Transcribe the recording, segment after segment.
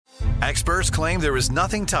Experts claim there is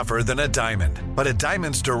nothing tougher than a diamond. But at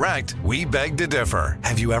Diamonds Direct, we beg to differ.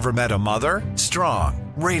 Have you ever met a mother?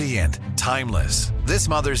 Strong, radiant, timeless. This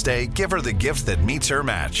Mother's Day, give her the gift that meets her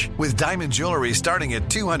match. With diamond jewelry starting at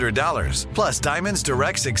 $200. Plus Diamonds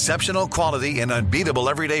Direct's exceptional quality and unbeatable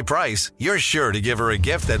everyday price, you're sure to give her a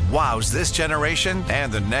gift that wows this generation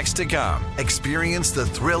and the next to come. Experience the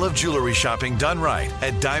thrill of jewelry shopping done right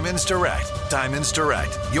at Diamonds Direct. Diamonds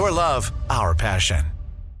Direct. Your love, our passion.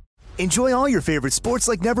 Enjoy all your favorite sports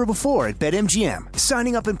like never before at BetMGM.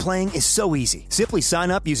 Signing up and playing is so easy. Simply sign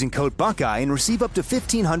up using code Buckeye and receive up to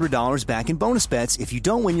 $1,500 back in bonus bets if you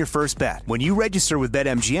don't win your first bet. When you register with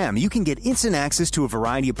BetMGM, you can get instant access to a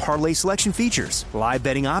variety of parlay selection features, live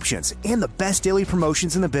betting options, and the best daily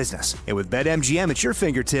promotions in the business. And with BetMGM at your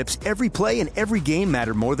fingertips, every play and every game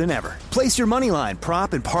matter more than ever. Place your moneyline,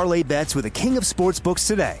 prop, and parlay bets with the king of sportsbooks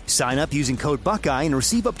today. Sign up using code Buckeye and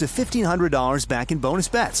receive up to $1,500 back in bonus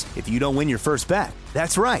bets if you don't win your first bet.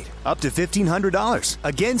 That's right, up to $1,500.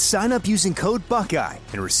 Again, sign up using code Buckeye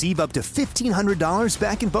and receive up to $1,500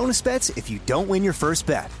 back in bonus bets if you don't win your first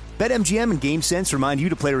bet. BetMGM and GameSense remind you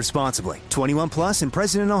to play responsibly. 21 plus and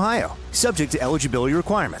present in Ohio. Subject to eligibility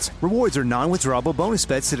requirements. Rewards are non-withdrawable bonus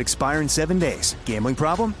bets that expire in 7 days. Gambling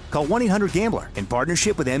problem? Call 1-800-GAMBLER in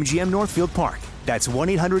partnership with MGM Northfield Park. That's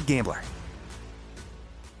 1-800-GAMBLER.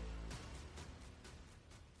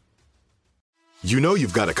 You know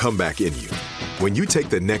you've got a comeback in you. When you take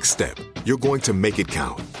the next step, you're going to make it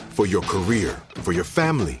count. For your career, for your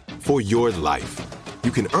family, for your life. You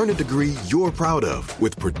can earn a degree you're proud of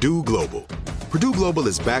with Purdue Global. Purdue Global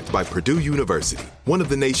is backed by Purdue University, one of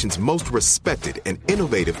the nation's most respected and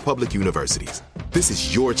innovative public universities. This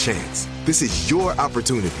is your chance. This is your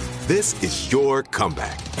opportunity. This is your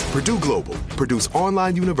comeback. Purdue Global, Purdue's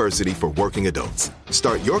online university for working adults.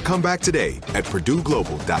 Start your comeback today at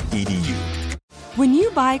purdueglobal.edu. When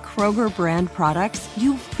you buy Kroger brand products,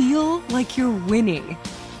 you feel like you're winning.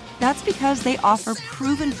 That's because they offer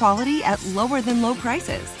proven quality at lower than low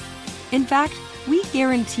prices. In fact, we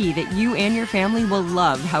guarantee that you and your family will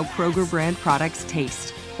love how Kroger brand products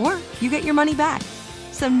taste, or you get your money back.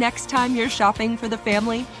 So next time you're shopping for the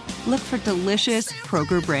family, look for delicious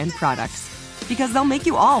Kroger brand products, because they'll make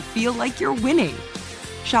you all feel like you're winning.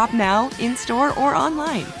 Shop now, in-store, or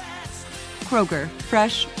online. Kroger,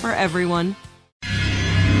 fresh for everyone.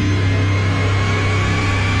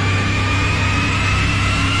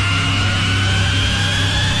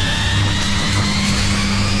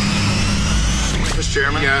 Mr.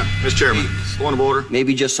 Chairman? Yeah, Mr. Chairman. Point of order.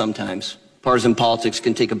 Maybe just sometimes. Partisan politics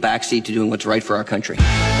can take a backseat to doing what's right for our country.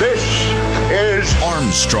 This is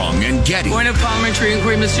Armstrong and Getty. Point of parliamentary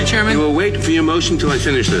inquiry, Mr. Chairman. You will wait for your motion till I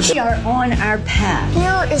finish this. We are on our path.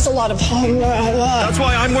 There is a lot of That's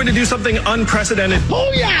why I'm going to do something unprecedented.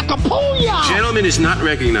 Booyah! Booyah! Gentleman is not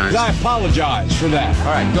recognized. I apologize for that.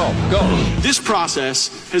 All right, go. This process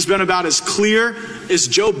has been about as clear as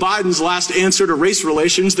Joe Biden's last answer to race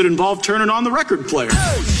relations that involved turning on the record player.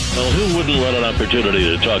 Well, who wouldn't want an opportunity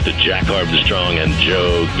to talk to Jack Armstrong and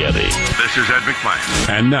Joe Getty? This is Ed McMahon.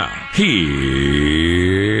 And now, here's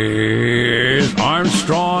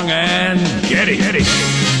Armstrong and Getty.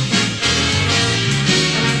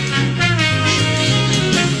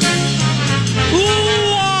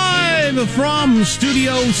 Live from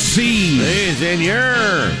Studio C. He's in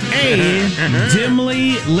your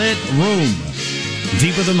dimly lit room,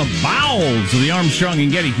 deeper than the bowels of the Armstrong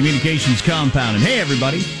and Getty Communications compound. And hey,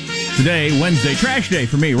 everybody. Today, Wednesday, trash day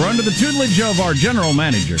for me. We're under the tutelage of our general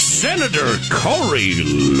manager, Senator Corey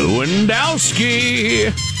Lewandowski.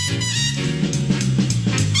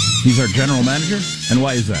 He's our general manager? And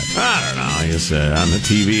why is that? I don't know. He's on the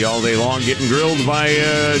TV all day long getting grilled by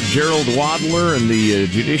Gerald Wadler and the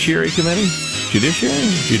Judiciary Committee. Judiciary.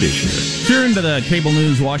 If you're into the cable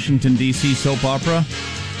news Washington, D.C. soap opera,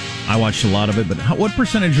 I watched a lot of it, but what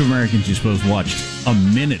percentage of Americans, you suppose, watched a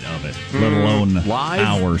minute of it, let alone live?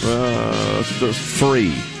 Hours? 3%.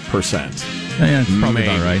 Yeah, it's probably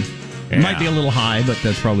about right. Yeah. It might be a little high, but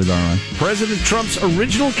that's probably about right. President Trump's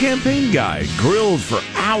original campaign guy grilled for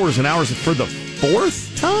hours and hours for the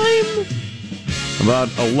fourth time about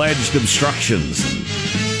alleged obstructions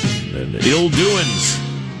and ill doings.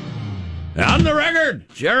 On the record,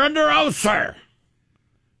 you're under oath, sir.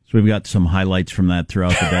 So we've got some highlights from that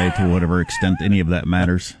throughout the day, to whatever extent any of that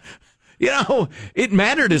matters. You know, it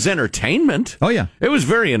mattered as entertainment. Oh, yeah. It was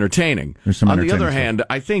very entertaining. There's some On the other stuff. hand,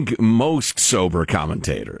 I think most sober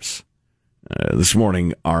commentators this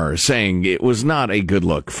morning are saying it was not a good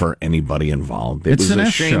look for anybody involved. It was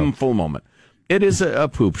a shameful moment. It is a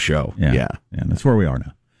poop show. Yeah, that's where we are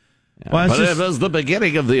now. Yeah, well, but it was the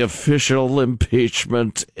beginning of the official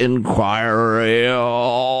impeachment inquiry.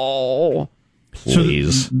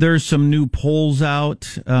 Please. So there's some new polls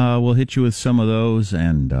out. We'll hit you with some of those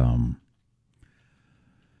and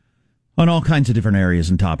on all kinds of different areas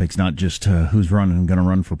and topics, not just who's going to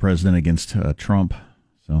run for president against Trump.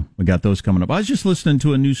 So we got those coming up. I was just listening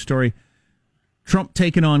to a news story. Trump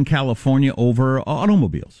taking on California over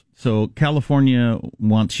automobiles. So California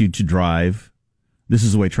wants you to drive. This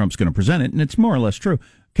is the way Trump's going to present it, and it's more or less true.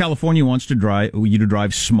 California wants you to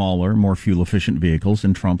drive smaller, more fuel-efficient vehicles,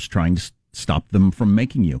 and Trump's trying to stop them from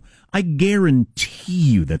making you. I guarantee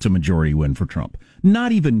you that's a majority win for Trump.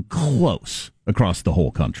 Not even close across the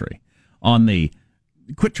whole country. On the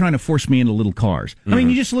quit trying to force me into little cars. I mean,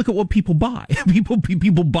 you just look at what people buy.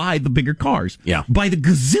 People buy the bigger cars. Yeah. By the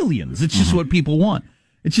gazillions. It's just what people want.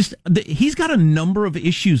 It's just he's got a number of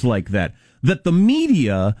issues like that the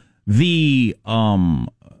media, they don't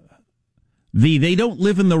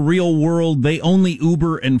live in the real world. They only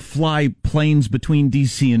Uber and fly planes between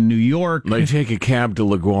D.C. and New York. They take a cab to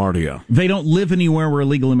LaGuardia. They don't live anywhere where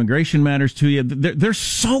illegal immigration matters to you. They're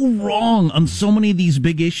so wrong on so many of these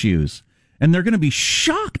big issues. And they're going to be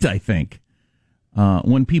shocked, I think,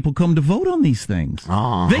 when people come to vote on these things.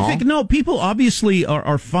 They think, no, people obviously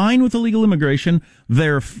are fine with illegal immigration.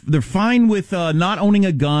 They're fine with not owning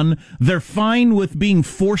a gun. They're fine with being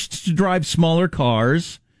forced to drive smaller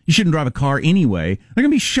cars. You shouldn't drive a car anyway. They're going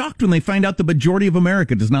to be shocked when they find out the majority of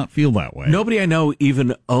America does not feel that way. Nobody I know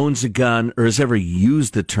even owns a gun or has ever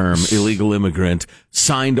used the term illegal immigrant,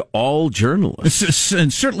 signed all journalists.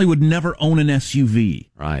 And certainly would never own an SUV.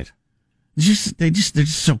 Right. They're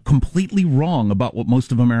just so completely wrong about what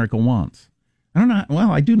most of America wants. I don't know. Well,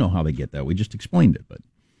 I do know how they get that. We just explained it, but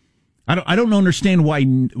I don't understand why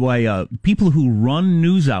people who run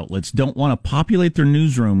news outlets don't want to populate their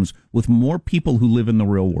newsrooms with more people who live in the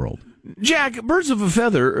real world. Jack, birds of a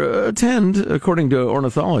feather tend, according to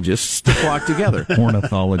ornithologists, to flock together.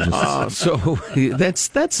 Ornithologists. So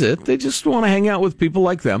that's it. They just want to hang out with people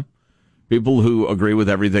like them. People who agree with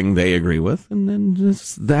everything they agree with, and then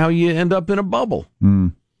that's how you end up in a bubble.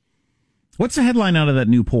 What's the headline out of that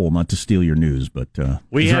new poll? Not to steal your news, but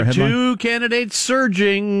we have two candidates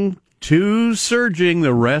surging,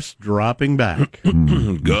 the rest dropping back.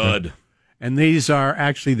 Good. And these are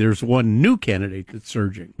actually, there's one new candidate that's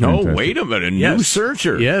surging. Oh, wait a minute, new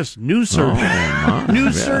surger. Yes, new surging.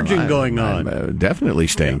 New surging going on. I'm definitely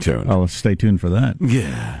staying tuned. Oh, let's stay tuned for that.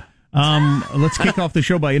 Yeah. Let's kick off the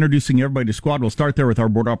show by introducing everybody to Squad. We'll start there with our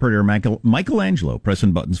board operator, Michelangelo,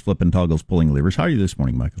 pressing buttons, flipping toggles, pulling levers. How are you this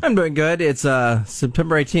morning, Michael? I'm doing good. It's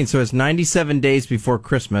September 18th, so it's 97 days before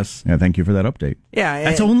Christmas. Yeah, thank you for that update. Yeah.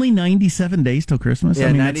 That's only 97 days till Christmas? Yeah,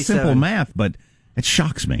 I mean, 97. it's simple math, but it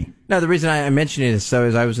shocks me. No, the reason I mention it is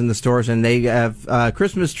I was in the stores, and they have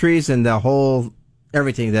Christmas trees and the whole,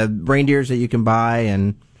 everything, the reindeers that you can buy,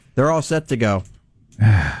 and they're all set to go.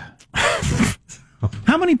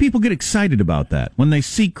 How many people get excited about that when they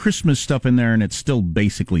see Christmas stuff in there and it's still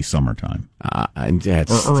basically summertime? Or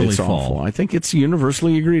early fall. Awful. I think it's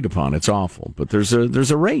universally agreed upon. It's awful, but there's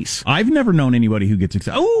a race. I've never known anybody who gets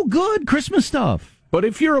excited. Oh, good, Christmas stuff. But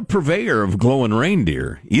if you're a purveyor of glowing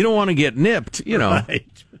reindeer, you don't want to get nipped,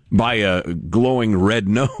 right, by a glowing red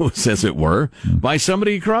nose, as it were, by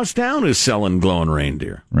somebody across town who's selling glowing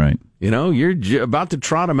reindeer. Right. You're about to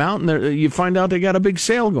trot them out, and you find out they got a big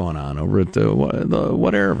sale going on over at the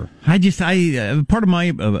whatever. Part of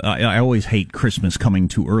my, I always hate Christmas coming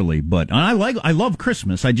too early, but I love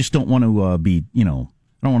Christmas. I just don't want to be, I don't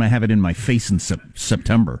want to have it in my face in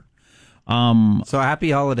September. So happy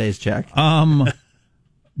holidays, Jack.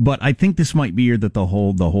 But I think this might be year that the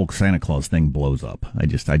whole Santa Claus thing blows up. I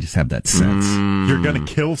just have that sense. You're going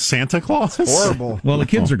to kill Santa Claus? Horrible. Well, the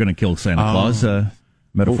kids are going to kill Santa Claus,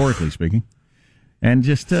 metaphorically speaking. And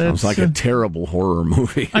just sounds like a terrible horror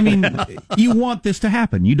movie. I mean, you want this to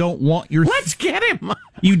happen. You don't want your let's get him.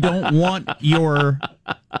 You don't want your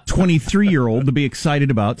 23-year-old to be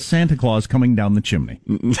excited about Santa Claus coming down the chimney.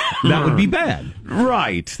 That would be bad.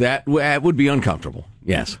 Right. That would be uncomfortable.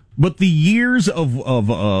 Yes. But the years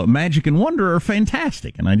of magic and wonder are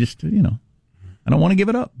fantastic, and I just I don't want to give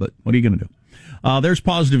it up. But what are you going to do? There's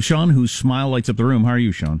Positive Sean, whose smile lights up the room. How are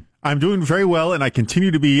you, Sean? I'm doing very well, and I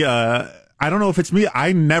continue to be. I don't know if it's me.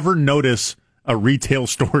 I never notice a retail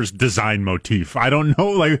store's design motif. I don't know,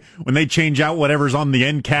 like when they change out whatever's on the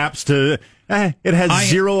end caps to, it has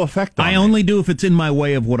zero effect on me. I only do if it's in my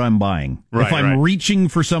way of what I'm buying. Right, if I'm reaching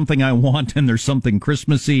for something I want and there's something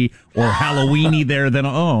Christmassy or Halloweeny there, then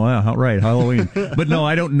right, Halloween. But no,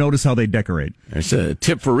 I don't notice how they decorate. There's a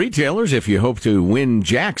tip for retailers. If you hope to win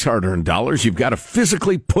Jack's hard-earned dollars, you've got to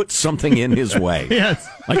physically put something in his way. Yes.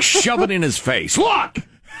 Like shove it in his face. Look!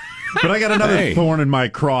 But I got another thorn in my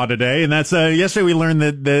craw today, and that's yesterday we learned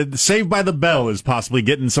that the Saved by the Bell is possibly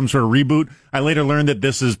getting some sort of reboot. I later learned that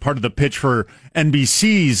this is part of the pitch for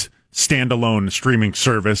NBC's standalone streaming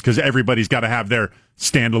service, because everybody's got to have their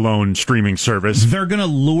standalone streaming service. They're going to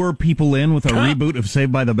lure people in with a reboot of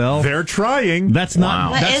Saved by the Bell? They're trying. That's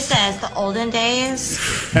not... What is this, the olden days?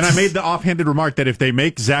 And I made the offhanded remark that if they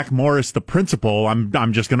make Zach Morris the principal,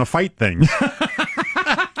 I'm just going to fight things.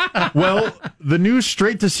 Well, the new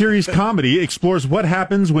straight-to-series comedy explores what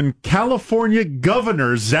happens when California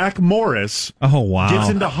Governor Zach Morris gets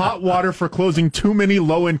into hot water for closing too many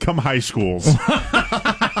low-income high schools.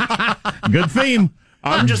 Good theme.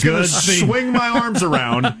 I'm just going to swing my arms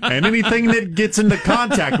around, and anything that gets into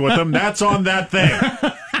contact with them, that's on that thing.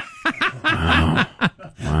 Wow.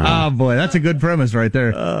 Oh, boy, that's a good premise right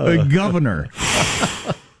there. The governor.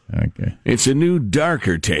 Okay. It's a new,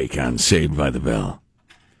 darker take on Saved by the Bell.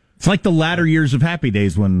 It's like the latter years of Happy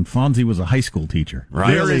Days when Fonzie was a high school teacher.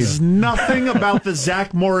 Right. There is nothing about the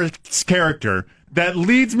Zach Morris character that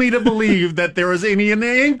leads me to believe that there is any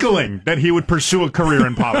inkling that he would pursue a career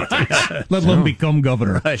in politics. Let alone become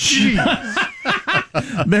governor.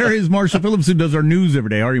 There is Marshall Phillips, who does our news every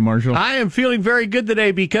day. Are you, Marshall? I am feeling very good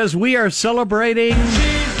today because we are celebrating...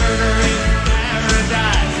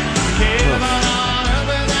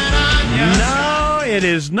 No, it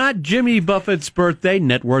is not Jimmy Buffett's birthday.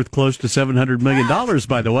 Net worth close to $700 million,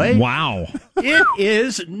 by the way. Wow. It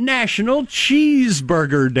is National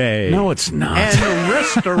Cheeseburger Day. No, it's not. And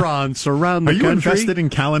restaurants around the country... Are you invested in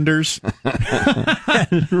calendars?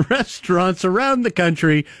 And restaurants around the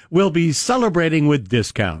country will be celebrating with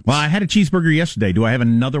discounts. Well, I had a cheeseburger yesterday. Do I have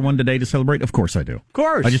another one today to celebrate? Of course I do. Of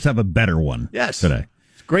course. I just have a better one today.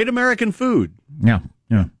 It's great American food. Yeah.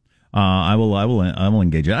 I will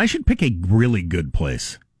engage it. I should pick a really good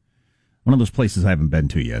place. One of those places I haven't been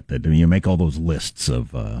to yet that you make all those lists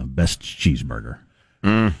of best cheeseburger.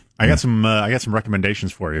 I got some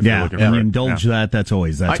recommendations for you. If you're looking and for you indulge that. That's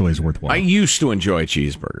always worthwhile. I used to enjoy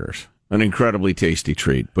cheeseburgers, an incredibly tasty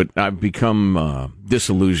treat, but I've become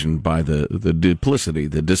disillusioned by the duplicity,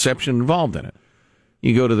 the deception involved in it.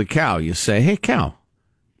 You go to the cow, you say, "Hey, cow,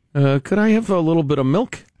 could I have a little bit of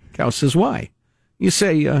milk?" Cow says, "Why?" You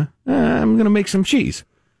say, "I'm going to make some cheese."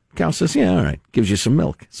 Cow says, "Yeah, all right." Gives you some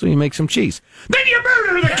milk. So you make some cheese. Then you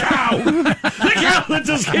murder the cow! The cow that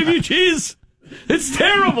just gave you cheese! It's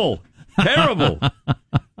terrible! Terrible!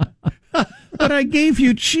 But I gave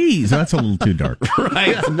you cheese. That's a little too dark.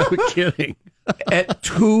 Right? No kidding. At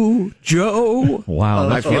 2, Joe. Wow.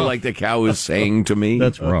 I feel like the cow is saying to me.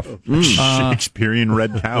 That's rough. Shakespearean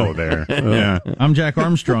red cow there. Yeah. I'm Jack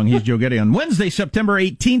Armstrong. He's Joe Getty. On Wednesday, September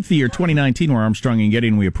 18th, the year 2019, we're Armstrong and Getty,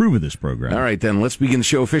 and we approve of this program. All right, then. Let's begin the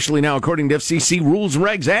show officially now, according to FCC rules and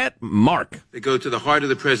regs at Mark. They go to the heart of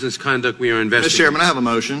the president's conduct we are investigating. Mr. Chairman, I have a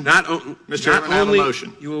motion. Mr. Chairman, I have a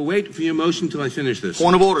motion. You will wait for your motion until I finish this.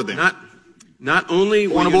 Point of order, then. Not only...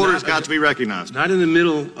 Point of order has got to be recognized. Not in the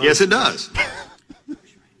middle of... Yes, it does.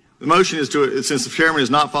 The motion is to, since the chairman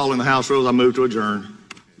is not following the House rules, I move to adjourn.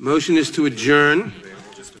 Motion is to adjourn.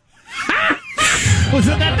 Was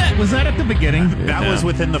that at the beginning? That was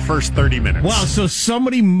within the first 30 minutes. Wow, so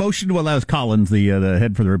somebody motioned, well, that was Collins, the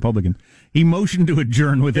head for the Republicans. He motioned to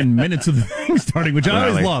adjourn within minutes of the thing starting, which I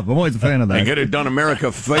always love. I'm always a fan of that. They could have done America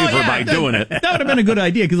a favor by doing it. That would have been a good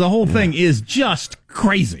idea, because the whole thing is just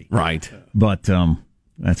crazy. Right. But,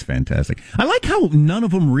 that's fantastic. I like how none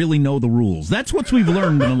of them really know the rules. That's what we've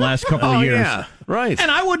learned in the last couple of years. Yeah, right.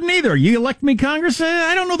 And I wouldn't either. You elect me Congress,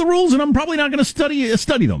 I don't know the rules, and I'm probably not going to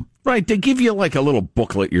study them. Right. They give you like a little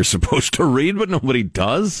booklet you're supposed to read, but nobody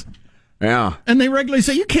does. Yeah. And they regularly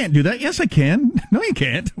say, you can't do that. Yes, I can. No, you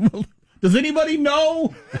can't. Well, does anybody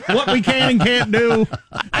know what we can and can't do?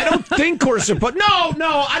 I don't think we're supposed... No,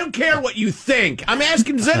 I don't care what you think. I'm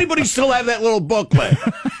asking, does anybody still have that little booklet?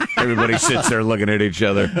 Everybody sits there looking at each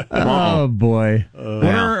other. Oh, boy.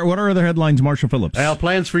 What are other headlines, Marshall Phillips? Well,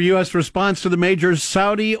 plans for U.S. response to the major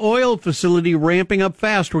Saudi oil facility ramping up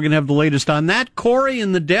fast. We're going to have the latest on that. Corey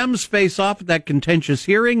and the Dems face off at that contentious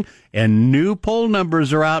hearing, and new poll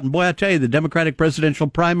numbers are out. And boy, I tell you, the Democratic presidential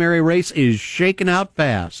primary race is shaking out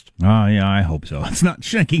fast. Oh, yeah, I hope so. It's not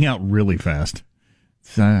shaking out really fast.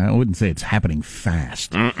 I wouldn't say it's happening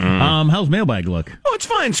fast. How's mailbag look? Oh, it's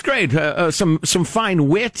fine. It's great. Some fine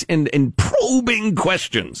wit and probing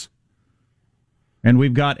questions. And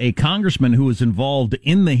we've got a congressman who was involved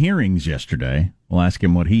in the hearings yesterday. We'll ask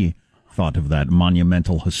him what he thought of that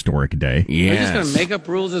monumental historic day. Yes. We're just going to make up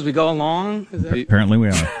rules as we go along? Apparently we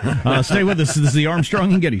are. Stay with us. This is the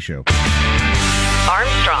Armstrong and Getty Show.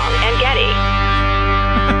 Armstrong and Getty.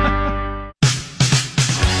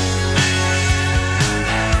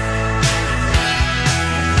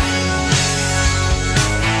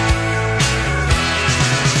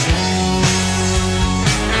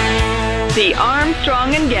 The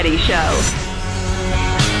Armstrong and Getty Show.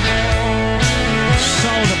 So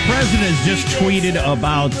the president has just tweeted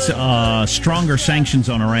about stronger sanctions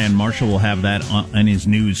on Iran. Marshall will have that in his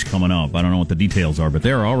news coming up. I don't know what the details are, but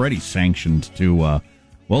they're already sanctioned to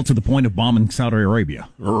the point of bombing Saudi Arabia.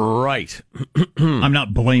 Right. I'm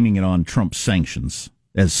not blaming it on Trump's sanctions,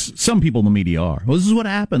 as some people in the media are. Well, this is what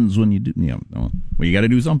happens when you do, you got to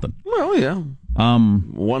do something. Well, yeah.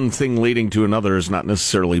 One thing leading to another is not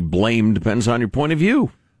necessarily blame. Depends on your point of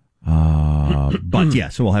view. But yeah,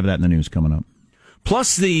 so we'll have that in the news coming up.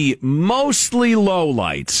 Plus the mostly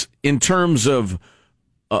lowlights in terms of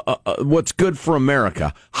what's good for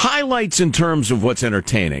America. Highlights in terms of what's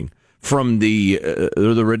entertaining from the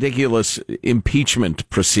ridiculous impeachment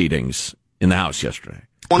proceedings in the House yesterday.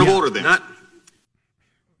 Point of order, then.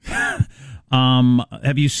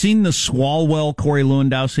 Have you seen the Swalwell-Corey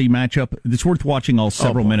Lewandowski matchup? It's worth watching all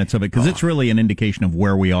several minutes of it because it's really an indication of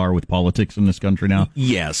where we are with politics in this country now.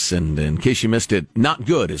 Yes, and in case you missed it, not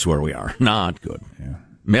good is where we are. Not good. Yeah.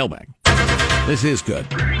 Mailbag. This is good.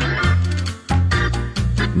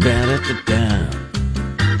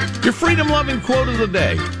 Your freedom-loving quote of the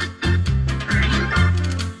day,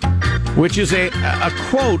 which is a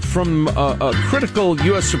quote from a critical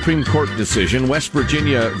U.S. Supreme Court decision, West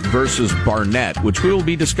Virginia versus Barnett, which we will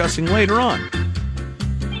be discussing later on.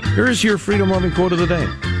 Here is your freedom-loving quote of the day.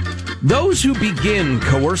 Those who begin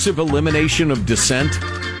coercive elimination of dissent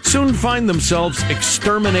soon find themselves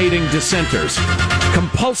exterminating dissenters.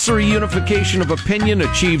 Compulsory unification of opinion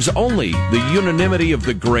achieves only the unanimity of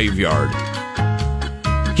the graveyard.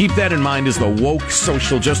 Keep that in mind as the woke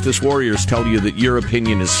social justice warriors tell you that your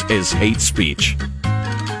opinion is hate speech.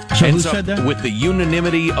 So who said that? With the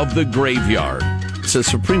unanimity of the graveyard. It's a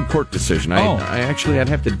Supreme Court decision. I'd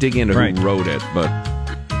have to dig into who wrote it, but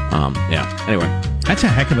yeah. Anyway, that's a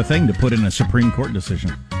heck of a thing to put in a Supreme Court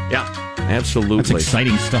decision. Yeah, absolutely. That's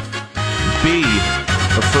exciting stuff. Be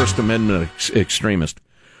a First Amendment extremist.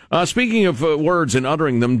 Speaking of words and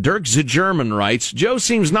uttering them, Dirk Zgerman writes, Joe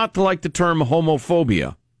seems not to like the term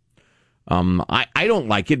homophobia. I don't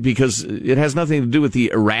like it because it has nothing to do with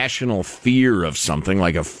the irrational fear of something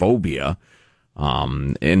like a phobia.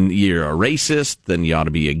 And you're a racist, then you ought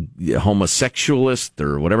to be a homosexualist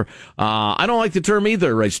or whatever. I don't like the term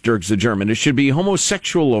either, writes Dirk Zgerman. It should be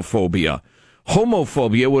homosexualophobia.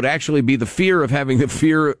 Homophobia would actually be the fear of having the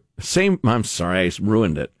fear. I'm sorry, I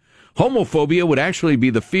ruined it. Homophobia would actually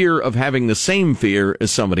be the fear of having the same fear as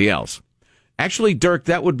somebody else. Actually, Dirk,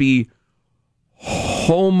 that would be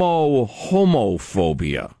homophobia.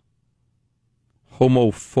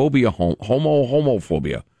 Homophobia.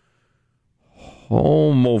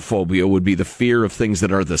 Homophobia would be the fear of things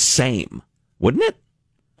that are the same, wouldn't it?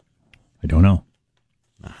 I don't know.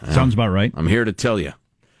 Sounds about right. I'm here to tell you.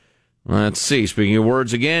 Let's see. Speaking of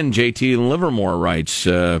words again, JT in Livermore writes,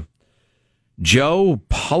 Joe,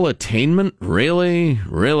 politainment?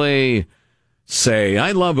 Really? Say,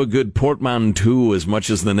 I love a good portmanteau as much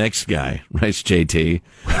as the next guy, writes JT.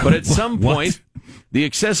 But at some point, the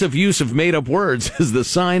excessive use of made-up words is the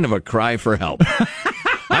sign of a cry for help.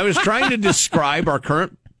 I was trying to describe our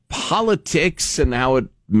current politics and how it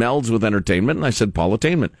melds with entertainment, and I said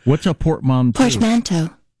politainment. What's a portmanteau?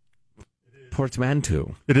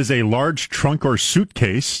 Portmanteau. It is a large trunk or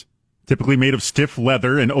suitcase, typically made of stiff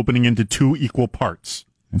leather and opening into two equal parts.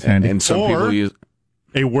 That's handy. And some people use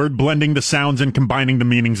a word blending the sounds and combining the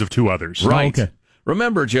meanings of two others. Right. Oh, okay.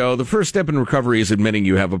 Remember, Joe, the first step in recovery is admitting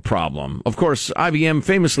you have a problem. Of course, IBM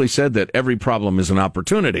famously said that every problem is an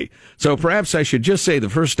opportunity. So perhaps I should just say the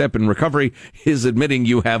first step in recovery is admitting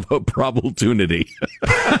you have a probability.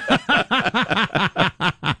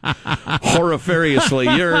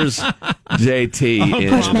 Horrifariously yours, JT.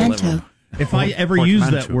 Portmanteau. If I ever use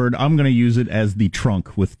that word, I'm going to use it as the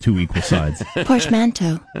trunk with two equal sides.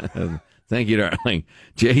 Portmanteau. Thank you, darling.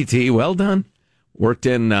 JT, well done. Worked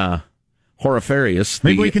in Horrifarious.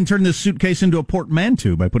 Maybe we can turn this suitcase into a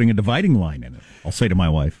portmanteau by putting a dividing line in it. I'll say to my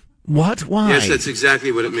wife. What? Why? Yes, that's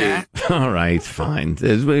exactly what it means. All right, fine.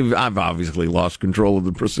 I've obviously lost control of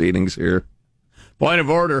the proceedings here. Point of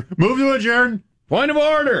order. Move to adjourn. Point of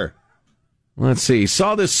order. Let's see.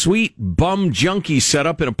 Saw this sweet bum junkie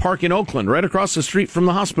setup in a park in Oakland, right across the street from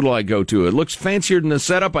the hospital I go to. It looks fancier than the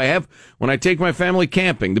setup I have when I take my family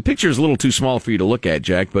camping. The picture is a little too small for you to look at,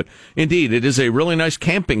 Jack, but indeed, it is a really nice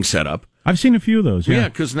camping setup. I've seen a few of those, Yeah,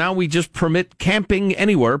 because now we just permit camping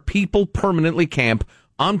anywhere. People permanently camp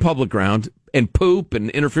on public ground and poop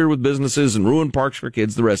and interfere with businesses and ruin parks for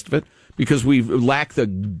kids, the rest of it, because we lack the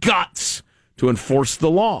guts to enforce the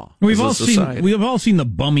law. We have all seen the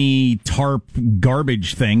bummy tarp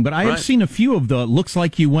garbage thing, but I have seen a few of the looks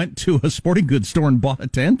like you went to a sporting goods store and bought a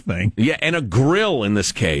tent thing. Yeah, and a grill in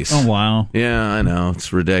this case. Oh, wow. Yeah, I know.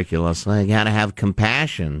 It's ridiculous. I got to have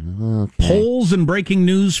compassion. Okay. Polls and breaking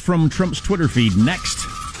news from Trump's Twitter feed next.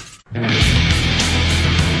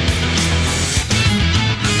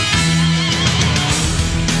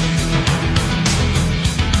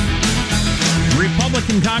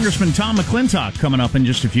 Republican Congressman Tom McClintock coming up in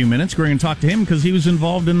just a few minutes. We're going to talk to him because he was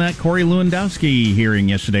involved in that Corey Lewandowski hearing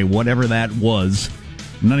yesterday, whatever that was.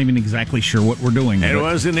 I'm not even exactly sure what we're doing. It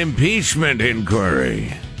was an impeachment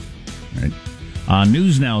inquiry. Right.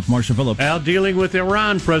 News now with Marshall Phillips. Now, dealing with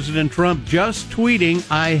Iran, President Trump just tweeting,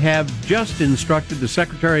 I have just instructed the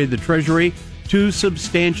Secretary of the Treasury to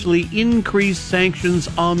substantially increase sanctions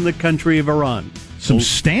on the country of Iran.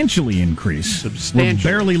 Substantially increase. We're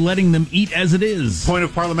barely letting them eat as it is. Point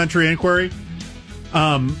of parliamentary inquiry.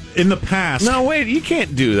 In the past... No, wait, you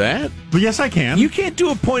can't do that. But yes, I can. You can't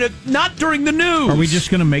do a point of... Not during the news. Are we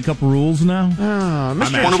just going to make up rules now?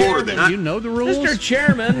 Mr. Point of order. You know the rules? Mr.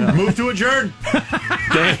 Chairman. Move to adjourn.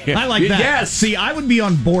 I like that. Yes. See, I would be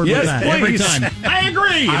on board with that every time. I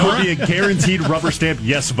agree. I will be a guaranteed rubber stamp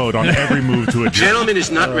yes vote on every move to adjourn. Gentleman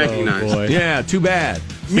is not recognized. Boy. Yeah, too bad.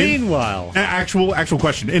 Meanwhile, actual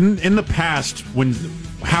question. In the past,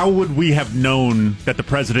 how would we have known that the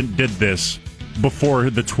president did this before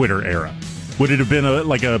the Twitter era? Would it have been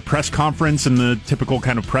a press conference in the typical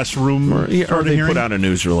kind of press room? Or they put out a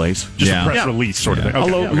news release. Just a press release sort of thing. Okay.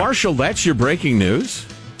 Although, Marshall, that's your breaking news.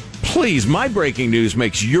 Please, my breaking news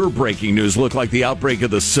makes your breaking news look like the outbreak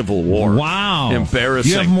of the Civil War. Wow.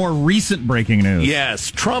 Embarrassing. You have more recent breaking news. Yes.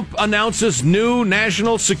 Trump announces new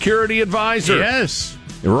national security advisor. yes.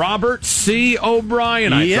 Robert C.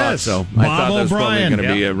 O'Brien. I thought so. I thought that was probably going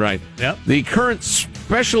to be right. Yep. The current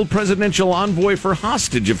special presidential envoy for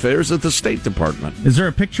hostage affairs at the State Department. Is there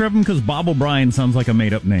a picture of him? Because Bob O'Brien sounds like a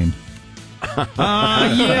made-up name.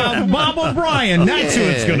 Yeah, Bob O'Brien. That's who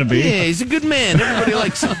it's going to be. Yeah, he's a good man. Everybody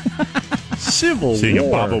likes him. Civil Seeing War.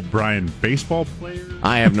 a Bob O'Brien baseball player?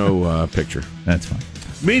 I have no picture. That's fine.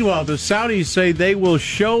 Meanwhile, the Saudis say they will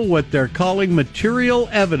show what they're calling material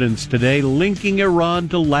evidence today linking Iran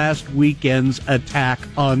to last weekend's attack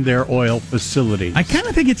on their oil facilities. I kind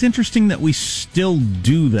of think it's interesting that we still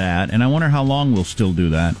do that, and I wonder how long we'll still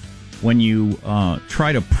do that when you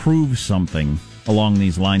try to prove something along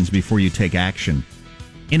these lines before you take action.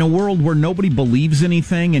 In a world where nobody believes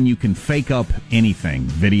anything and you can fake up anything,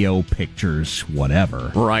 video, pictures, whatever.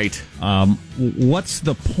 Right. What's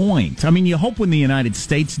the point? I mean, you hope when the United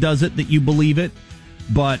States does it that you believe it,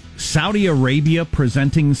 but Saudi Arabia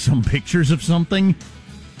presenting some pictures of something?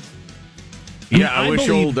 Yeah, I wish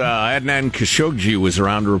old Adnan Khashoggi was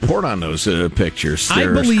around to report on those pictures.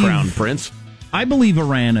 There's Crown Prince. I believe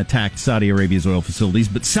Iran attacked Saudi Arabia's oil facilities,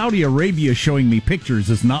 but Saudi Arabia showing me pictures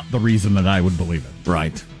is not the reason that I would believe it.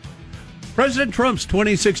 Right. President Trump's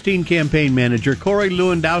 2016 campaign manager, Corey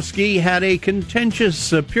Lewandowski, had a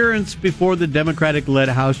contentious appearance before the Democratic-led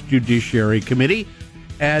House Judiciary Committee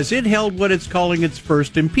as it held what it's calling its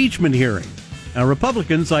first impeachment hearing. Now,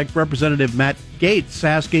 Republicans like Representative Matt Gaetz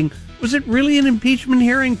asking, was it really an impeachment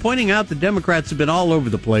hearing? Pointing out the Democrats have been all over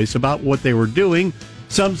the place about what they were doing.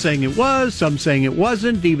 Some saying it was, some saying it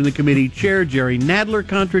wasn't. Even the committee chair, Jerry Nadler,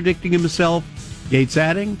 contradicting himself. Gaetz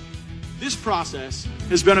adding, This process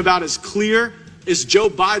has been about as clear as Joe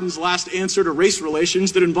Biden's last answer to race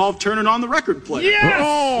relations that involved turning on the record player.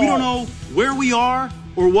 Yes! We don't know where we are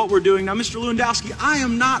or what we're doing. Now, Mr. Lewandowski, I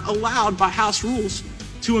am not allowed by House rules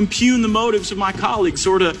to impugn the motives of my colleagues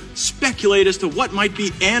or to speculate as to what might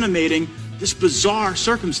be animating this bizarre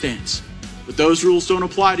circumstance. But those rules don't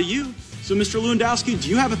apply to you. So, Mr. Lewandowski, do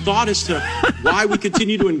you have a thought as to why we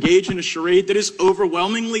continue to engage in a charade that is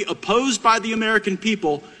overwhelmingly opposed by the American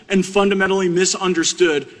people and fundamentally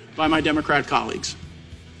misunderstood by my Democrat colleagues?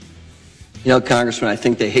 You know, Congressman, I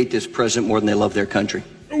think they hate this president more than they love their country.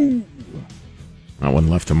 That one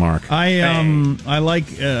left a mark. I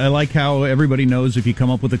like how everybody knows if you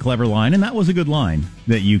come up with a clever line, and that was a good line,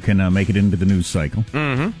 that you can make it into the news cycle.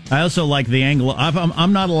 Mm-hmm. I also like the angle.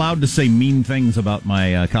 I'm not allowed to say mean things about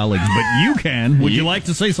my colleagues, but you can. Would you like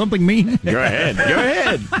to say something mean? Go ahead. Go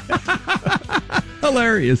ahead.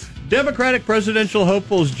 Hilarious. Democratic presidential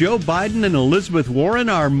hopefuls Joe Biden and Elizabeth Warren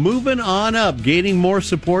are moving on up, gaining more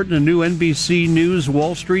support in a new NBC News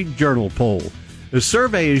Wall Street Journal poll. The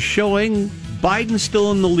survey is showing Biden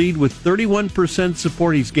still in the lead with 31%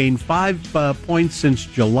 support. He's gained 5 points since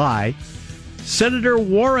July. Senator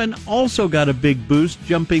Warren also got a big boost,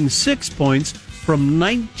 jumping 6 points from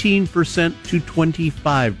 19% to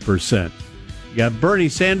 25%. You got Bernie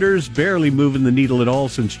Sanders barely moving the needle at all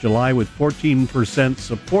since July with 14%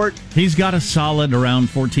 support. He's got a solid around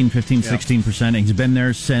 14, 15, 16%. He's been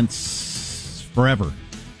there since forever,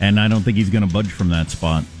 and I don't think he's going to budge from that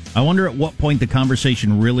spot. I wonder at what point the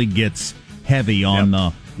conversation really gets heavy on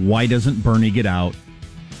the why doesn't Bernie get out?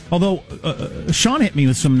 Although Sean hit me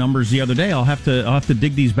with some numbers the other day, I'll have to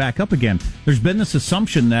dig these back up again. There's been this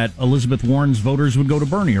assumption that Elizabeth Warren's voters would go to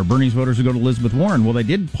Bernie, or Bernie's voters would go to Elizabeth Warren. Well, they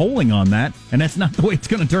did polling on that, and that's not the way it's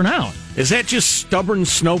going to turn out. Is that just stubborn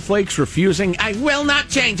snowflakes refusing? I will not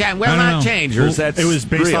change. I will not change. Or is that it was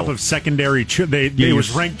based real? off of secondary. It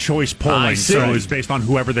was ranked choice polling, so it was based on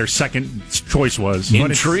whoever their second choice was.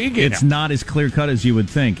 Intriguing. It's not as clear cut as you would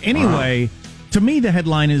think. Anyway. To me, the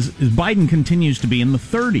headline is Biden continues to be in the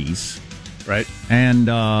 30s, right? And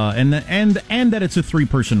that it's a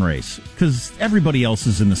 3-person race because everybody else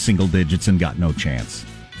is in the single digits and got no chance.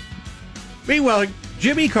 Meanwhile,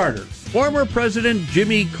 Jimmy Carter, former President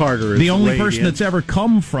Jimmy Carter, is the only person that's ever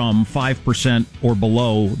come from 5% or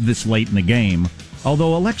below this late in the game.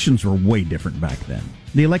 Although elections were way different back then.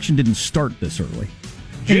 The election didn't start this early.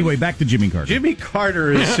 Anyway, back to Jimmy Carter. Jimmy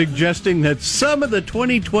Carter is suggesting that some of the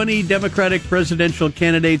 2020 Democratic presidential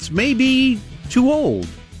candidates may be too old.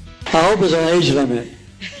 I hope there's an age limit.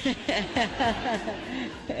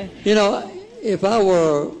 You know, if I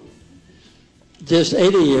were just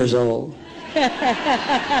 80 years old,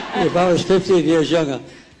 if I was 15 years younger,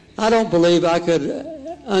 I don't believe I could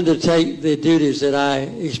undertake the duties that I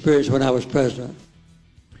experienced when I was president.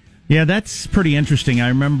 Yeah, that's pretty interesting. I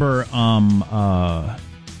remember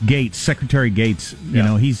Gates, Secretary Gates. You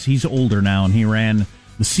know, he's older now, and he ran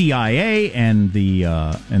the CIA and the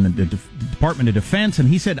Department of Defense, and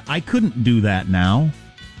he said I couldn't do that now.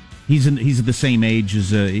 He's at the same age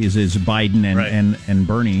as Biden and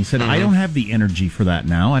Bernie. He said I don't have the energy for that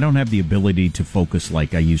now. I don't have the ability to focus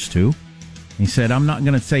like I used to. He said I'm not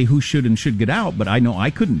going to say who should and should get out, but I know I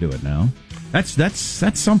couldn't do it now. That's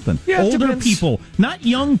something. Yeah, older people, not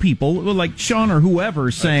young people like Sean or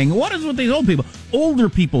whoever, saying, what is with these old people? Older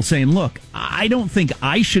people saying, look, I don't think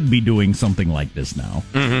I should be doing something like this now.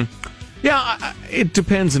 Mm-hmm. Yeah, it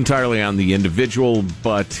depends entirely on the individual,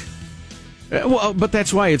 but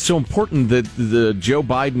that's why it's so important that the Joe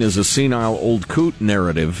Biden is a senile old coot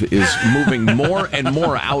narrative is moving more and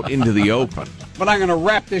more out into the open. But I'm going to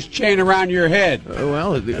wrap this chain around your head.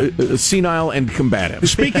 Senile and combative.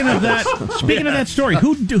 Speaking of that story,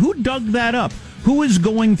 who dug that up? Who is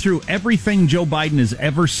going through everything Joe Biden has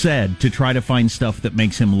ever said to try to find stuff that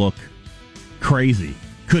makes him look crazy?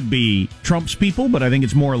 Could be Trump's people, but I think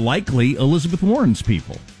it's more likely Elizabeth Warren's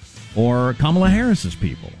people or Kamala Harris's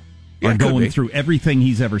people are going through everything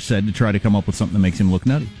he's ever said to try to come up with something that makes him look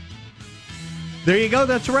nutty. There you go.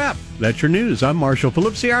 That's a wrap. That's your news. I'm Marshall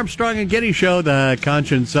Phillips, the Armstrong and Getty Show, the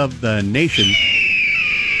conscience of the nation.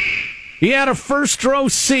 He had a first row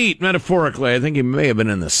seat, metaphorically. I think he may have been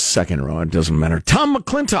in the second row. It doesn't matter. Tom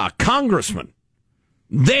McClintock, congressman,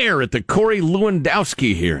 there at the Corey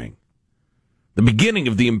Lewandowski hearing. The beginning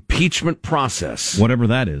of the impeachment process. Whatever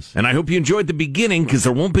that is. And I hope you enjoyed the beginning, because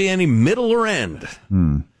there won't be any middle or end.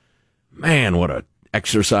 Man, what a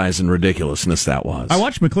exercise in ridiculousness that was. I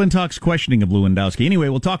watched McClintock's questioning of Lewandowski. Anyway,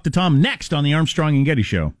 we'll talk to Tom next on the Armstrong and Getty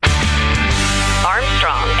Show.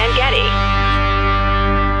 Armstrong and Getty.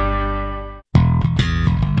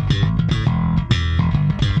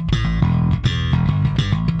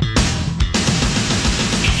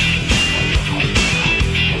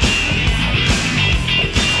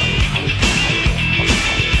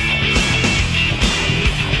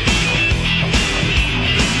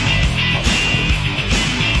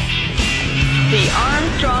 The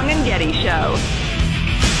Armstrong and Getty Show.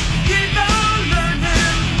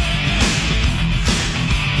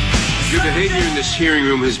 Your behavior in this hearing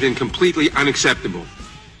room has been completely unacceptable,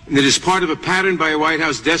 and it is part of a pattern by a White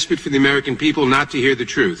House desperate for the American people not to hear the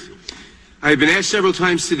truth. I have been asked several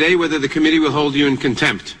times today whether the committee will hold you in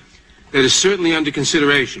contempt. That is certainly under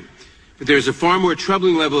consideration. But there is a far more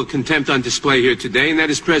troubling level of contempt on display here today, and that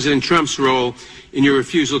is President Trump's role in your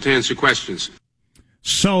refusal to answer questions.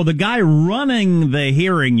 So the guy running the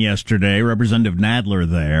hearing yesterday, Representative Nadler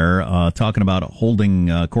there, talking about holding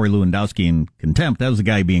Corey Lewandowski in contempt. That was the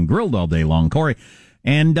guy being grilled all day long, Corey.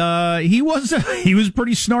 And he was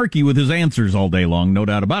pretty snarky with his answers all day long, no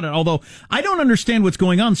doubt about it. Although I don't understand what's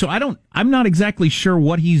going on, so I'm not exactly sure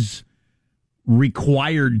what he's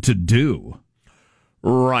required to do.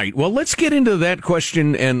 Right. Well, let's get into that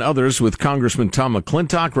question and others with Congressman Tom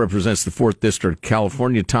McClintock, represents the 4th District of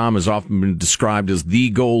California. Tom has often been described as the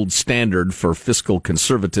gold standard for fiscal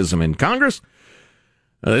conservatism in Congress.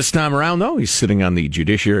 This time around, though, he's sitting on the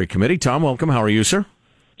Judiciary Committee. Tom, welcome. How are you, sir?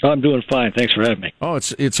 I'm doing fine. Thanks for having me. Oh,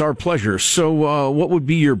 it's our pleasure. So, what would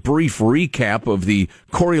be your brief recap of the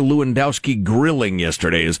Corey Lewandowski grilling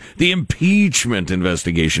yesterday as the impeachment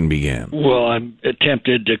investigation began? Well, I'm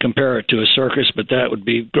tempted to compare it to a circus, but that would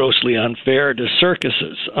be grossly unfair to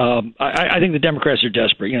circuses. I think the Democrats are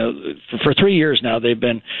desperate. You know, for 3 years now, they've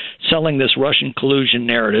been selling this Russian collusion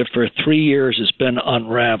narrative. For 3 years, it's been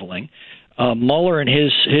unraveling. Mueller and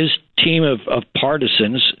his team of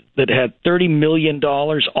partisans that had $30 million,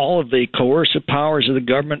 all of the coercive powers of the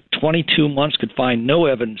government, 22 months, could find no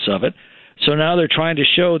evidence of it. So now they're trying to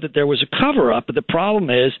show that there was a cover-up. But the problem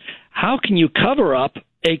is, how can you cover up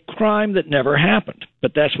a crime that never happened?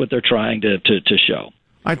 But that's what they're trying to show.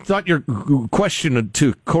 I thought your question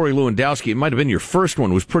to Corey Lewandowski, it might have been your first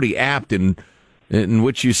one, was pretty apt in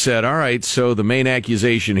which you said, all right, so the main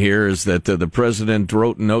accusation here is that the president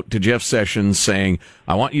wrote a note to Jeff Sessions saying,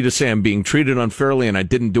 I want you to say I'm being treated unfairly and I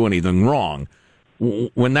didn't do anything wrong,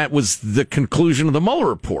 when that was the conclusion of the Mueller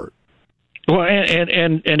report. Well,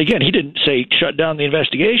 and again, he didn't say shut down the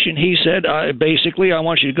investigation. He said, basically, I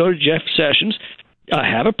want you to go to Jeff Sessions,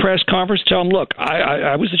 have a press conference, tell him, look,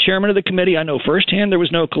 I was the chairman of the committee. I know firsthand there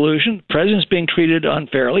was no collusion. The president's being treated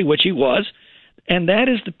unfairly, which he was. And that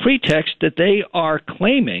is the pretext that they are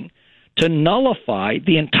claiming to nullify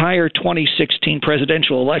the entire 2016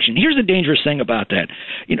 presidential election. Here's the dangerous thing about that.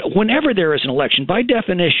 You know, whenever there is an election, by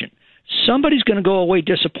definition, somebody's going to go away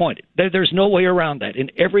disappointed. There's no way around that. In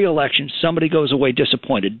every election, somebody goes away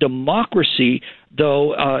disappointed. Democracy,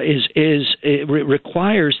 though,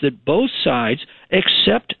 requires that both sides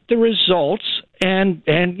accept the results and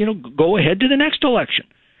go ahead to the next election.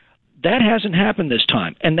 That hasn't happened this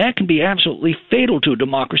time, and that can be absolutely fatal to a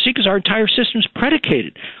democracy because our entire system is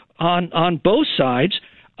predicated on both sides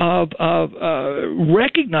of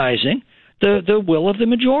recognizing the will of the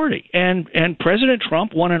majority. And President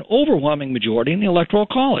Trump won an overwhelming majority in the Electoral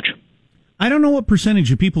College. I don't know what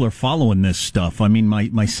percentage of people are following this stuff. I mean,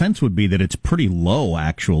 my sense would be that it's pretty low,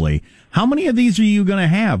 actually. How many of these are you going to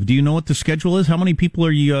have? Do you know what the schedule is? How many people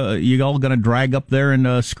are you all going to drag up there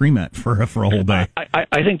and scream at for a whole day?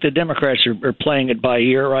 I think the Democrats are playing it by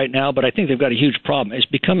ear right now, but I think they've got a huge problem. It's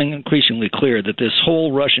becoming increasingly clear that this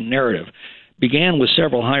whole Russian narrative began with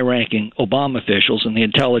several high-ranking Obama officials in the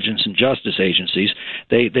intelligence and justice agencies.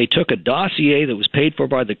 They took a dossier that was paid for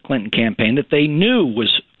by the Clinton campaign that they knew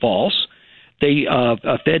was false. They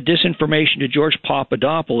fed disinformation to George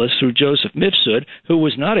Papadopoulos through Joseph Mifsud, who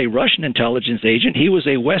was not a Russian intelligence agent. He was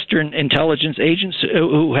a Western intelligence agent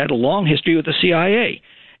who had a long history with the CIA.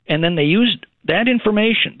 And then they used that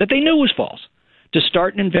information that they knew was false to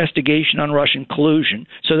start an investigation on Russian collusion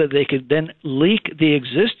so that they could then leak the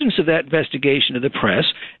existence of that investigation to the press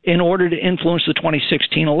in order to influence the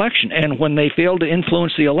 2016 election. And when they failed to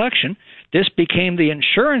influence the election, this became the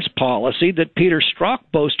insurance policy that Peter Strzok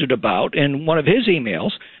boasted about in one of his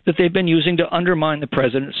emails that they've been using to undermine the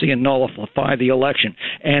presidency and nullify the election.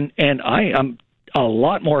 And I am a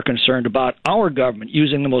lot more concerned about our government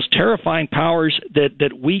using the most terrifying powers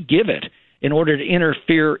that we give it in order to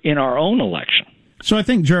interfere in our own election. So I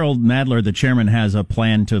think Gerald Nadler, the chairman, has a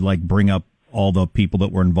plan to bring up all the people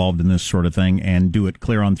that were involved in this sort of thing and do it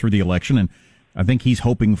clear on through the election. And I think he's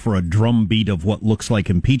hoping for a drumbeat of what looks like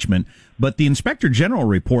impeachment. But the Inspector General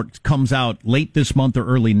report comes out late this month or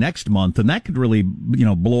early next month, and that could really,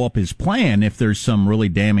 blow up his plan if there's some really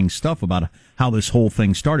damning stuff about how this whole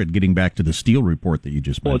thing started, getting back to the Steele report that you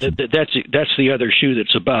just mentioned. Well, that's the other shoe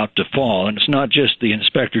that's about to fall, and it's not just the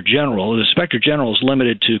Inspector General. The Inspector General is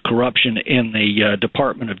limited to corruption in the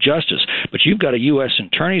Department of Justice, but you've got a U.S.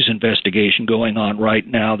 Attorney's investigation going on right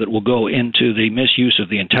now that will go into the misuse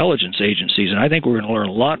of the intelligence agencies, and I think we're going to learn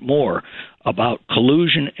a lot more about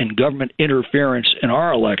collusion and government interference in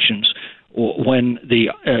our elections when the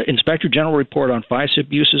Inspector General report on FISA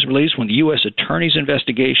abuse is released, when the U.S. Attorney's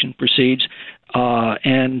investigation proceeds,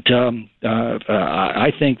 and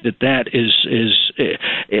I think that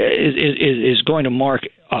is going to mark,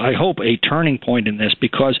 I hope, a turning point in this,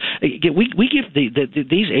 because we give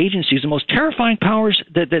these agencies the most terrifying powers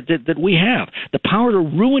that we have: the power to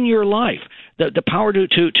ruin your life, the power to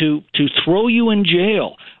throw you in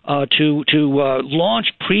jail, to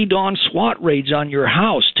launch pre-dawn SWAT raids on your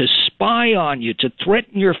house, to spy on you, to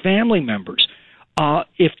threaten your family members.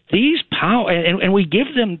 If these and we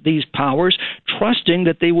give them these powers, trusting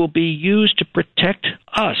that they will be used to protect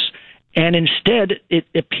us. And instead, it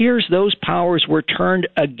appears those powers were turned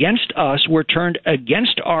against us, were turned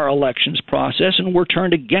against our elections process, and were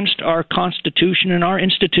turned against our Constitution and our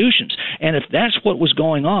institutions. And if that's what was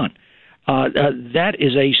going on, that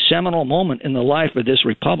is a seminal moment in the life of this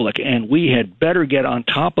republic, and we had better get on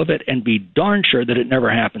top of it and be darn sure that it never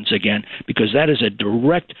happens again, because that is a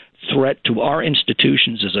direct threat to our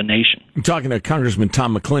institutions as a nation. I'm talking to Congressman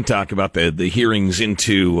Tom McClintock about the hearings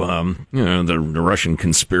into the Russian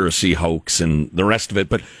conspiracy hoax and the rest of it.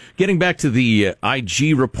 But getting back to the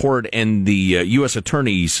IG report and the U.S.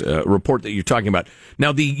 Attorney's report that you're talking about.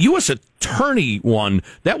 Now, the U.S. Attorney one,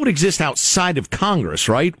 that would exist outside of Congress,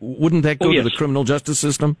 right? Wouldn't that go to the criminal justice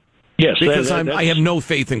system? Yes. Because I have no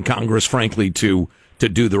faith in Congress, frankly, to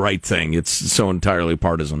do the right thing. It's so entirely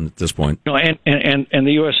partisan at this point. No, and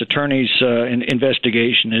the U.S. Attorney's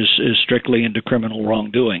investigation is strictly into criminal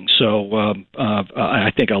wrongdoing. So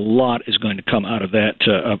I think a lot is going to come out of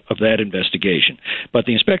that investigation. But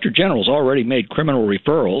the Inspector General's already made criminal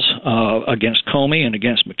referrals against Comey and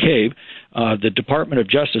against McCabe. The Department of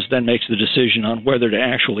Justice then makes the decision on whether to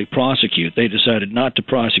actually prosecute. They decided not to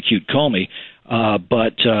prosecute Comey,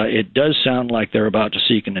 but it does sound like they're about to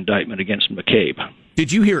seek an indictment against McCabe.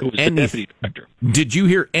 Did you hear anything? Did you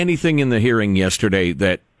hear anything in the hearing yesterday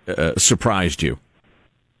that surprised you?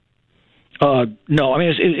 No, I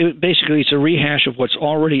mean, basically it's a rehash of what's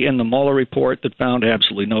already in the Mueller report that found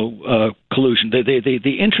absolutely no collusion.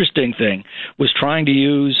 The interesting thing was trying to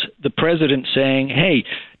use the president saying, hey,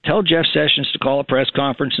 tell Jeff Sessions to call a press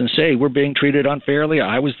conference and say, we're being treated unfairly.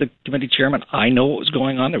 I was the committee chairman. I know what was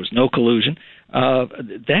going on. There was no collusion.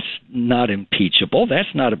 That's not impeachable.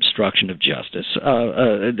 That's not obstruction of justice.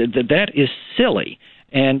 That is silly.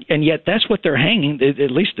 And yet that's what they're hanging, at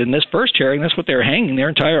least in this first hearing, that's what they're hanging their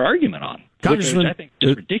entire argument on. Congressman, I think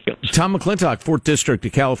is ridiculous. Tom McClintock, 4th District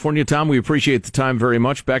of California. Tom, we appreciate the time very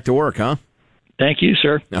much. Back to work, huh? Thank you,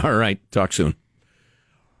 sir. All right. Talk soon.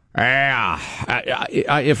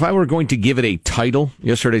 If I were going to give it a title,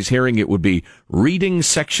 yesterday's hearing, it would be Reading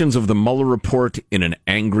Sections of the Mueller Report in an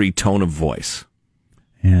Angry Tone of Voice.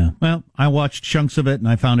 Yeah. Well, I watched chunks of it, and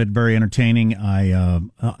I found it very entertaining.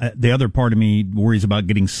 The other part of me worries about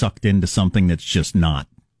getting sucked into something that's just not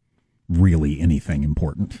really anything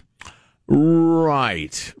important.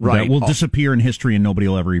 Right. That will disappear in history, and nobody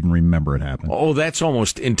will ever even remember it happened. Oh, that's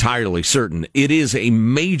almost entirely certain. It is a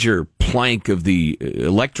major plank of the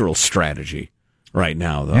electoral strategy right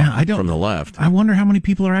now, though, from the left. I wonder how many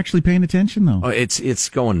people are actually paying attention, though. Oh, it's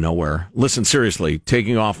going nowhere. Listen, seriously,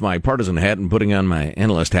 taking off my partisan hat and putting on my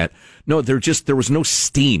analyst hat. No, there was no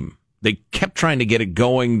steam. They kept trying to get it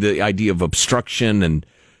going, the idea of obstruction and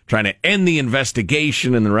trying to end the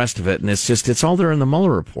investigation and the rest of it, and it's all there in the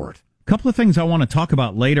Mueller report. Couple of things I want to talk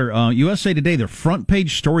about later. USA Today, their front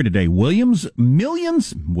page story today. Millions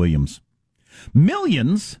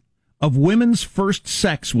of women's first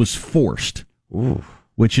sex was forced. Ooh.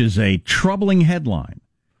 Which is a troubling headline.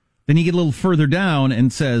 Then you get a little further down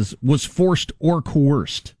and says, was forced or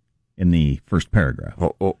coerced in the first paragraph.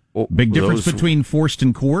 Big difference between forced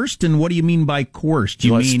and coerced. And what do you mean by coerced?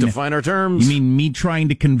 Let's define our terms. You mean me trying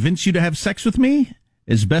to convince you to have sex with me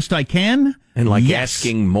as best I can? And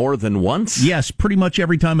asking more than once? Yes, pretty much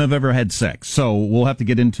every time I've ever had sex. So we'll have to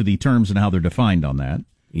get into the terms and how they're defined on that.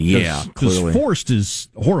 Yeah, clearly. Because forced is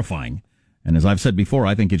horrifying. And as I've said before,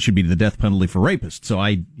 I think it should be the death penalty for rapists. So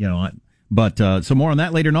so more on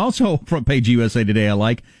that later. And also, front page USA Today, I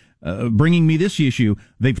like, bringing me this issue.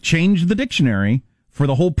 They've changed the dictionary for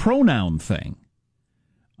the whole pronoun thing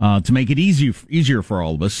to make it easier for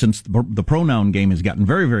all of us, since the pronoun game has gotten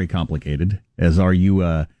very, very complicated. As are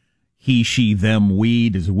you, he, she, them, we.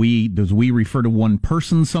 Does we refer to one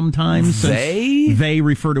person sometimes? They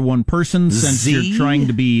refer to one person since you're trying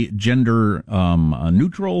to be gender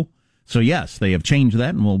neutral. So, yes, they have changed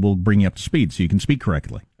that, and we'll bring you up to speed so you can speak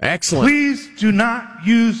correctly. Excellent. Please do not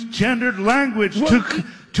use gendered language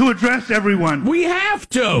to address everyone. We have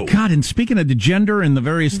to. God, and speaking of the gender and the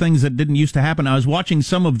various things that didn't used to happen, I was watching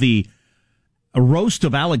some of the roast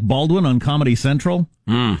of Alec Baldwin on Comedy Central.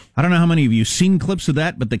 I don't know how many of you seen clips of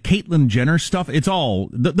that, but the Caitlyn Jenner stuff, it's all,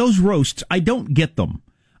 those roasts, I don't get them.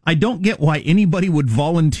 I don't get why anybody would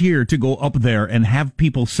volunteer to go up there and have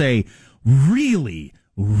people say, really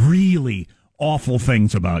awful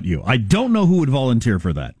things about you. I don't know who would volunteer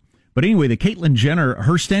for that. But anyway, the Caitlyn Jenner,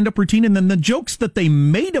 her stand-up routine, and then the jokes that they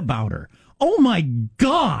made about her. Oh, my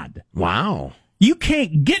God. Wow. You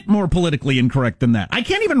can't get more politically incorrect than that. I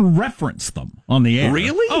can't even reference them on the air.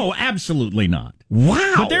 Really? Oh, absolutely not.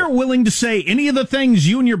 Wow. But they're willing to say any of the things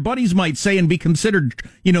you and your buddies might say and be considered,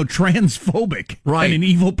 transphobic. Right. And an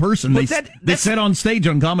evil person. They said on stage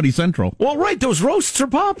on Comedy Central. Well, right. Those roasts are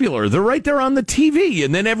popular. They're right there on the TV,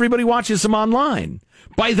 and then everybody watches them online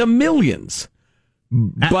by the millions.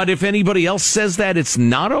 But if anybody else says that it's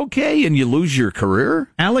not okay and you lose your career?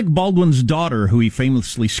 Alec Baldwin's daughter, who he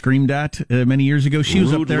famously screamed at many years ago, she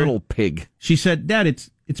was up there. Little pig. She said, Dad,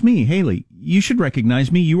 it's me, Haley. You should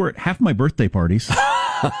recognize me. You were at half my birthday parties.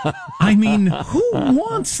 I mean, who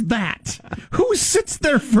wants that? Who sits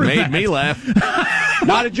there for that? Made me laugh.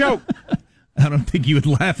 Not a joke. I don't think you would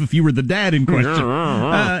laugh if you were the dad in question.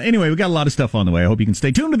 Anyway, we got a lot of stuff on the way. I hope you can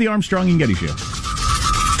stay tuned to the Armstrong and Getty Show.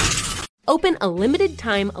 Open a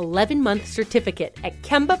limited-time 11-month certificate at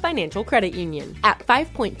Kemba Financial Credit Union. At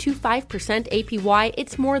 5.25% APY,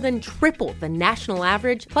 it's more than triple the national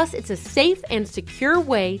average, plus it's a safe and secure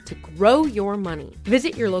way to grow your money.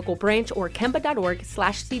 Visit your local branch or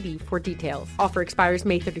kemba.org/CD for details. Offer expires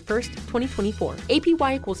May 31st, 2024.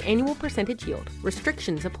 APY equals annual percentage yield.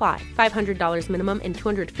 Restrictions apply. $500 minimum and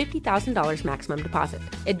 $250,000 maximum deposit.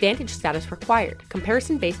 Advantage status required.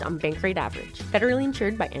 Comparison based on bank rate average. Federally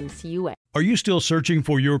insured by NCUA. Are you still searching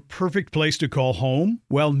for your perfect place to call home?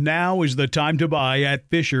 Well, now is the time to buy at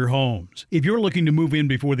Fisher Homes. If you're looking to move in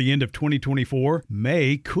before the end of 2024,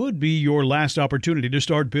 May could be your last opportunity to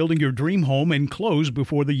start building your dream home and close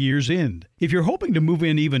before the year's end. If you're hoping to move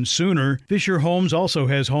in even sooner, Fisher Homes also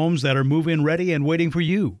has homes that are move-in ready and waiting for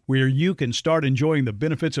you, where you can start enjoying the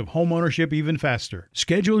benefits of homeownership even faster.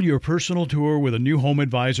 Schedule your personal tour with a new home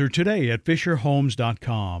advisor today at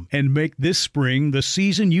FisherHomes.com and make this spring the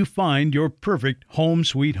season you find your perfect home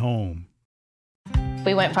sweet home.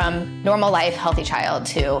 We went from normal life, healthy child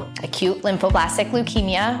to acute lymphoblastic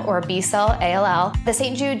leukemia, or B-cell ALL. The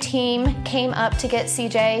St. Jude team came up to get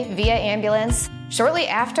CJ via ambulance. Shortly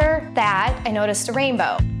after that, I noticed a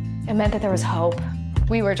rainbow. It meant that there was hope.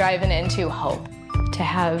 We were driving into hope. To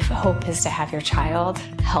have hope is to have your child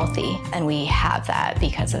healthy, and we have that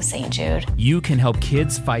because of St. Jude. You can help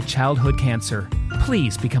kids fight childhood cancer.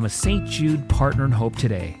 Please become a St. Jude Partner in Hope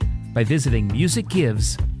today by visiting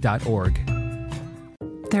musicgives.org.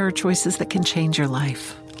 There are choices that can change your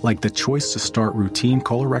life. Like the choice to start routine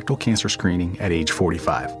colorectal cancer screening at age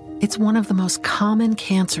 45. It's one of the most common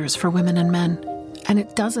cancers for women and men, and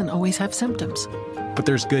it doesn't always have symptoms. But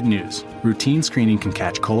there's good news. Routine screening can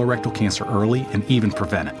catch colorectal cancer early and even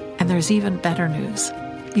prevent it. And there's even better news.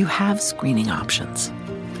 You have screening options.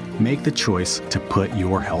 Make the choice to put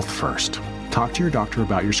your health first. Talk to your doctor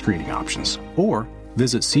about your screening options, or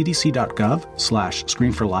visit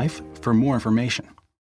cdc.gov/screenforlife for more information.